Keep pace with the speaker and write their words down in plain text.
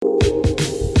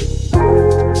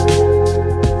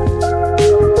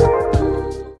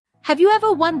Have you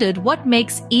ever wondered what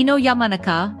makes Ino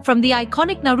Yamanaka from the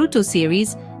iconic Naruto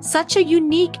series such a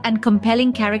unique and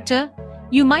compelling character?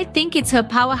 You might think it's her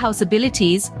powerhouse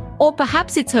abilities, or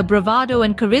perhaps it's her bravado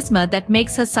and charisma that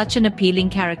makes her such an appealing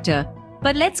character.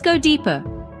 But let's go deeper.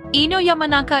 Ino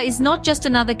Yamanaka is not just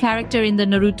another character in the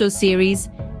Naruto series.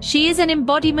 She is an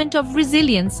embodiment of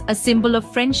resilience, a symbol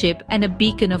of friendship, and a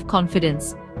beacon of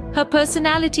confidence. Her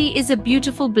personality is a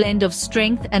beautiful blend of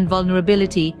strength and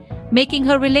vulnerability, making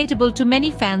her relatable to many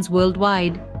fans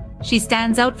worldwide. She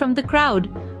stands out from the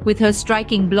crowd, with her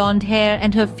striking blonde hair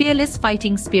and her fearless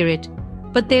fighting spirit.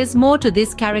 But there's more to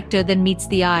this character than meets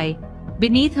the eye.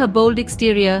 Beneath her bold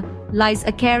exterior lies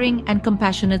a caring and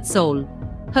compassionate soul.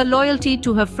 Her loyalty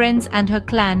to her friends and her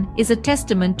clan is a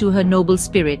testament to her noble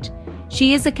spirit.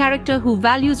 She is a character who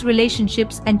values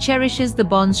relationships and cherishes the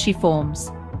bonds she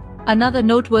forms. Another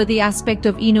noteworthy aspect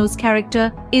of Ino's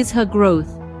character is her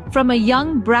growth. From a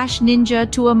young, brash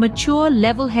ninja to a mature,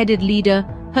 level-headed leader,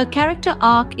 her character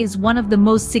arc is one of the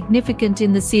most significant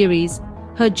in the series.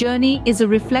 Her journey is a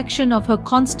reflection of her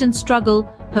constant struggle,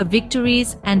 her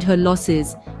victories, and her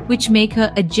losses, which make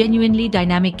her a genuinely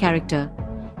dynamic character.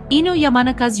 Ino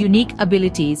Yamanaka's unique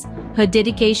abilities, her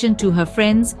dedication to her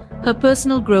friends, her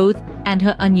personal growth, and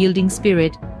her unyielding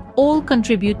spirit all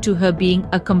contribute to her being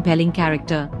a compelling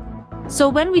character. So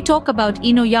when we talk about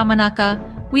Ino Yamanaka,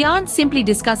 we aren't simply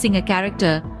discussing a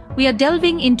character, we are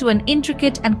delving into an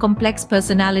intricate and complex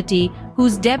personality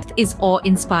whose depth is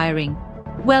awe-inspiring.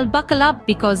 Well, buckle up,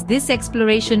 because this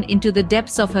exploration into the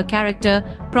depths of her character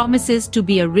promises to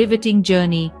be a riveting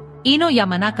journey. Ino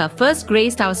Yamanaka first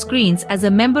graced our screens as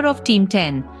a member of Team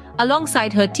 10,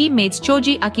 alongside her teammates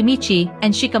Choji Akimichi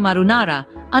and Shikamaru Nara,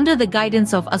 under the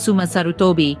guidance of Asuma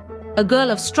Sarutobi. A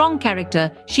girl of strong character,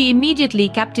 she immediately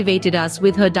captivated us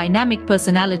with her dynamic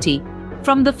personality.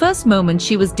 From the first moment,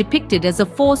 she was depicted as a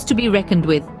force to be reckoned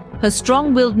with. Her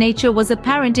strong-willed nature was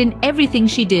apparent in everything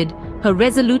she did, her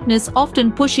resoluteness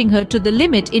often pushing her to the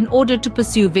limit in order to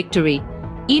pursue victory.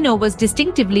 Ino was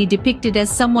distinctively depicted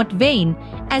as somewhat vain,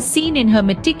 as seen in her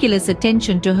meticulous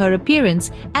attention to her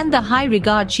appearance and the high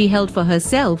regard she held for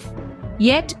herself.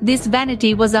 Yet, this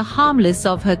vanity was a harmless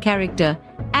of her character,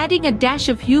 adding a dash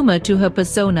of humor to her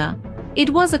persona. It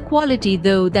was a quality,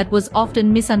 though, that was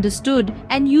often misunderstood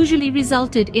and usually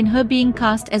resulted in her being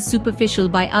cast as superficial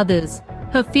by others.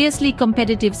 Her fiercely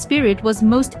competitive spirit was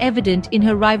most evident in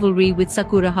her rivalry with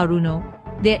Sakura Haruno.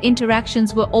 Their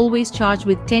interactions were always charged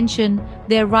with tension,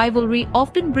 their rivalry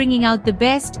often bringing out the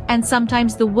best and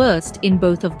sometimes the worst in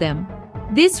both of them.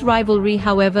 This rivalry,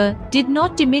 however, did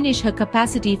not diminish her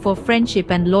capacity for friendship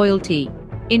and loyalty.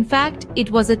 In fact,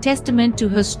 it was a testament to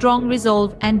her strong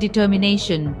resolve and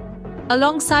determination.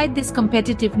 Alongside this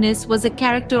competitiveness was a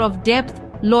character of depth,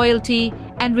 loyalty,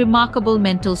 and remarkable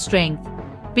mental strength.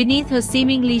 Beneath her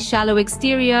seemingly shallow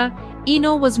exterior,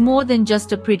 Ino was more than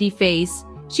just a pretty face.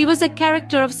 She was a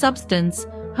character of substance,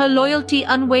 her loyalty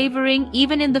unwavering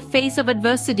even in the face of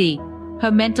adversity.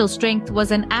 Her mental strength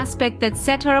was an aspect that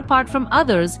set her apart from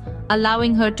others,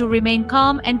 allowing her to remain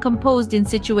calm and composed in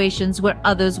situations where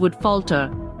others would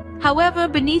falter. However,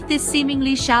 beneath this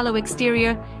seemingly shallow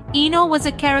exterior, Ino was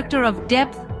a character of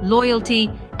depth, loyalty,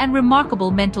 and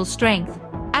remarkable mental strength.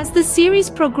 As the series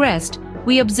progressed,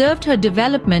 we observed her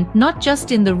development not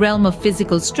just in the realm of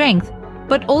physical strength,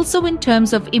 but also in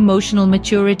terms of emotional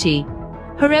maturity.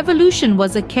 Her evolution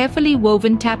was a carefully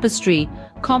woven tapestry,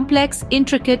 complex,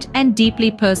 intricate, and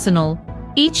deeply personal.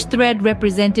 Each thread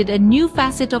represented a new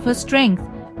facet of her strength,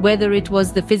 whether it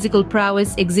was the physical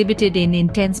prowess exhibited in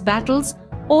intense battles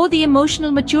or the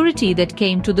emotional maturity that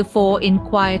came to the fore in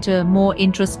quieter, more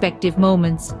introspective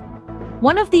moments.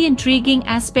 One of the intriguing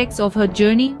aspects of her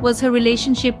journey was her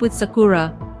relationship with Sakura.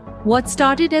 What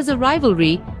started as a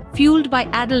rivalry, fueled by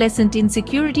adolescent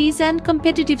insecurities and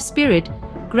competitive spirit,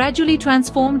 gradually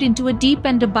transformed into a deep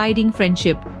and abiding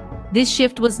friendship. This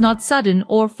shift was not sudden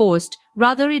or forced,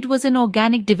 rather it was an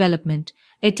organic development,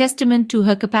 a testament to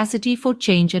her capacity for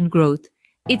change and growth.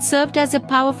 It served as a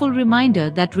powerful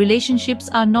reminder that relationships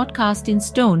are not cast in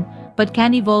stone, but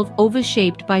can evolve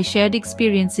overshaped by shared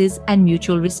experiences and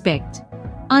mutual respect.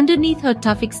 Underneath her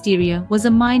tough exterior was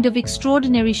a mind of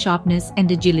extraordinary sharpness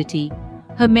and agility.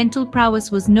 Her mental prowess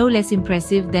was no less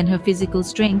impressive than her physical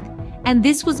strength, and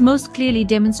this was most clearly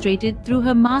demonstrated through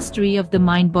her mastery of the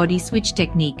mind-body switch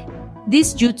technique.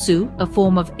 This jutsu, a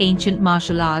form of ancient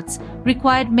martial arts,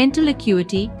 required mental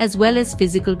acuity as well as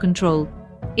physical control.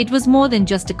 It was more than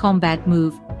just a combat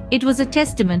move. It was a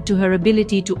testament to her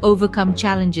ability to overcome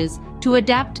challenges, to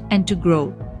adapt, and to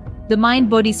grow. The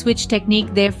mind-body switch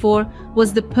technique, therefore,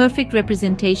 was the perfect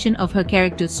representation of her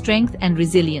character's strength and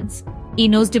resilience.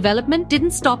 Ino's development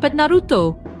didn't stop at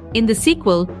Naruto. In the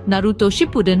sequel, Naruto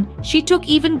Shippuden, she took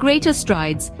even greater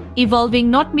strides, evolving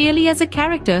not merely as a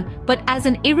character but as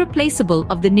an irreplaceable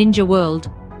of the ninja world.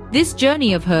 This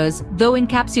journey of hers, though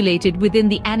encapsulated within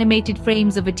the animated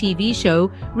frames of a TV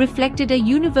show, reflected a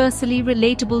universally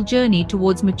relatable journey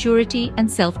towards maturity and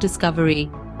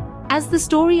self-discovery. As the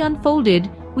story unfolded,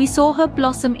 we saw her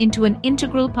blossom into an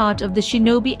integral part of the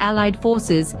shinobi allied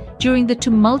forces during the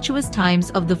tumultuous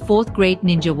times of the Fourth Great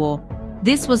Ninja War.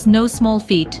 This was no small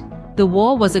feat. The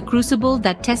war was a crucible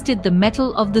that tested the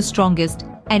mettle of the strongest,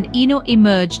 and Ino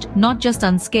emerged not just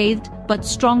unscathed, but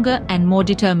stronger and more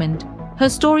determined. Her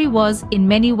story was, in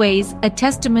many ways, a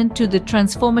testament to the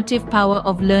transformative power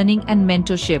of learning and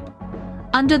mentorship.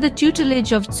 Under the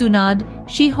tutelage of Tsunade,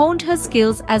 she honed her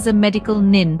skills as a medical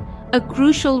nin, a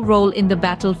crucial role in the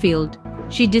battlefield.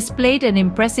 She displayed an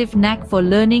impressive knack for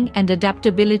learning and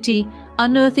adaptability,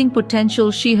 unearthing potential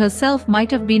she herself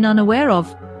might have been unaware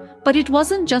of. But it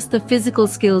wasn't just the physical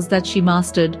skills that she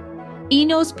mastered.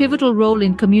 Ino's pivotal role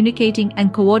in communicating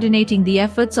and coordinating the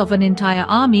efforts of an entire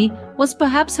army was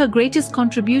perhaps her greatest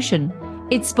contribution.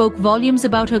 It spoke volumes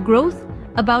about her growth,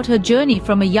 about her journey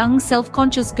from a young,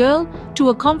 self-conscious girl to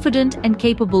a confident and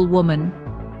capable woman.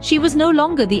 She was no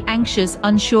longer the anxious,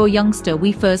 unsure youngster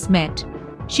we first met.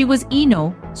 She was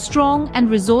Ino, strong and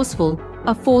resourceful,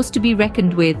 a force to be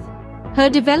reckoned with. Her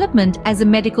development as a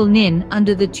medical nin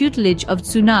under the tutelage of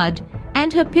Tsunade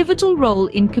and her pivotal role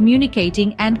in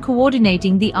communicating and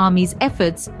coordinating the army's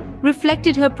efforts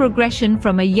reflected her progression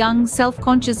from a young,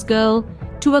 self-conscious girl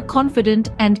to a confident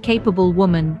and capable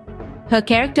woman. Her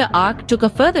character arc took a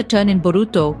further turn in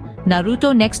Boruto,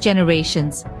 Naruto Next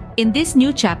Generations. In this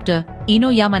new chapter, Ino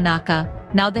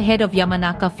Yamanaka, now the head of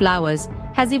Yamanaka Flowers,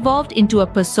 has evolved into a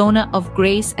persona of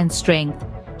grace and strength.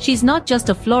 She's not just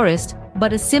a florist,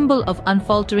 but a symbol of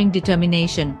unfaltering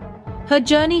determination. Her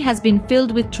journey has been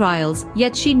filled with trials,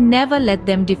 yet she never let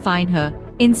them define her.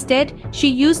 Instead, she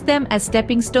used them as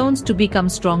stepping stones to become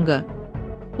stronger.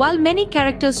 While many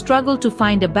characters struggle to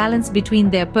find a balance between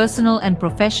their personal and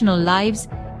professional lives,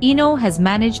 Ino has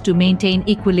managed to maintain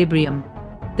equilibrium.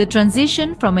 The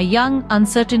transition from a young,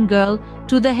 uncertain girl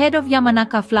to the head of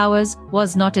Yamanaka Flowers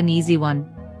was not an easy one.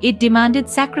 It demanded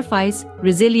sacrifice,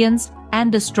 resilience,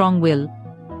 and a strong will.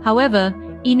 However,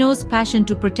 Ino's passion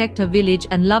to protect her village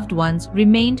and loved ones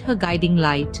remained her guiding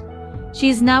light. She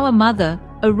is now a mother,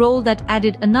 a role that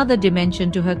added another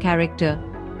dimension to her character.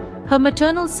 Her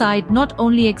maternal side not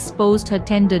only exposed her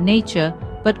tender nature,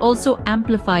 but also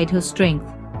amplified her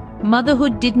strength.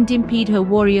 Motherhood didn't impede her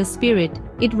warrior spirit,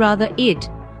 it.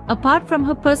 Apart from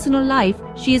her personal life,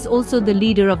 she is also the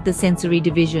leader of the sensory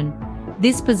division.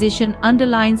 This position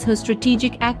underlines her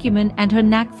strategic acumen and her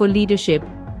knack for leadership.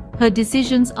 Her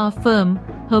decisions are firm,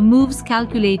 her moves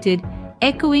calculated,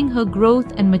 echoing her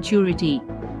growth and maturity.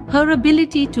 Her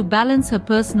ability to balance her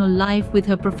personal life with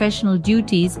her professional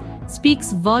duties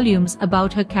speaks volumes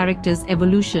about her character's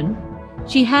evolution.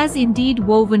 She has indeed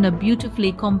woven a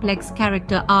beautifully complex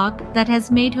character arc that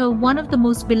has made her one of the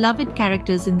most beloved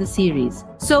characters in the series.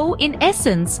 So, in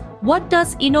essence, what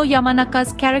does Ino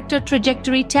Yamanaka's character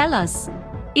trajectory tell us?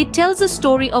 It tells a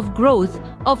story of growth,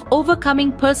 of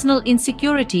overcoming personal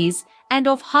insecurities, and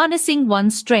of harnessing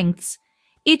one's strengths.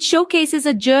 It showcases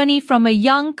a journey from a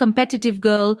young, competitive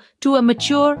girl to a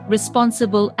mature,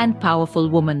 responsible, and powerful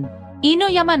woman. Ino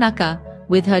Yamanaka,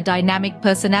 with her dynamic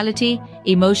personality,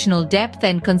 emotional depth,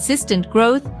 and consistent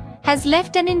growth, has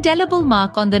left an indelible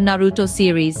mark on the Naruto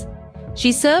series.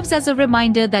 She serves as a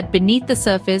reminder that beneath the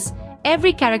surface,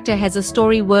 every character has a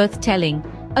story worth telling,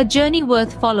 a journey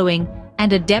worth following,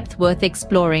 and a depth worth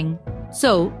exploring.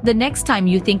 So, the next time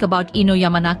you think about Ino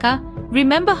Yamanaka,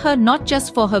 remember her not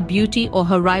just for her beauty or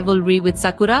her rivalry with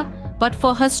Sakura, but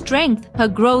for her strength, her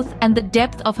growth, and the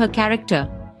depth of her character.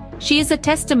 She is a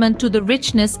testament to the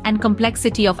richness and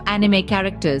complexity of anime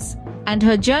characters, and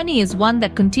her journey is one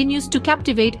that continues to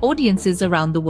captivate audiences around the world.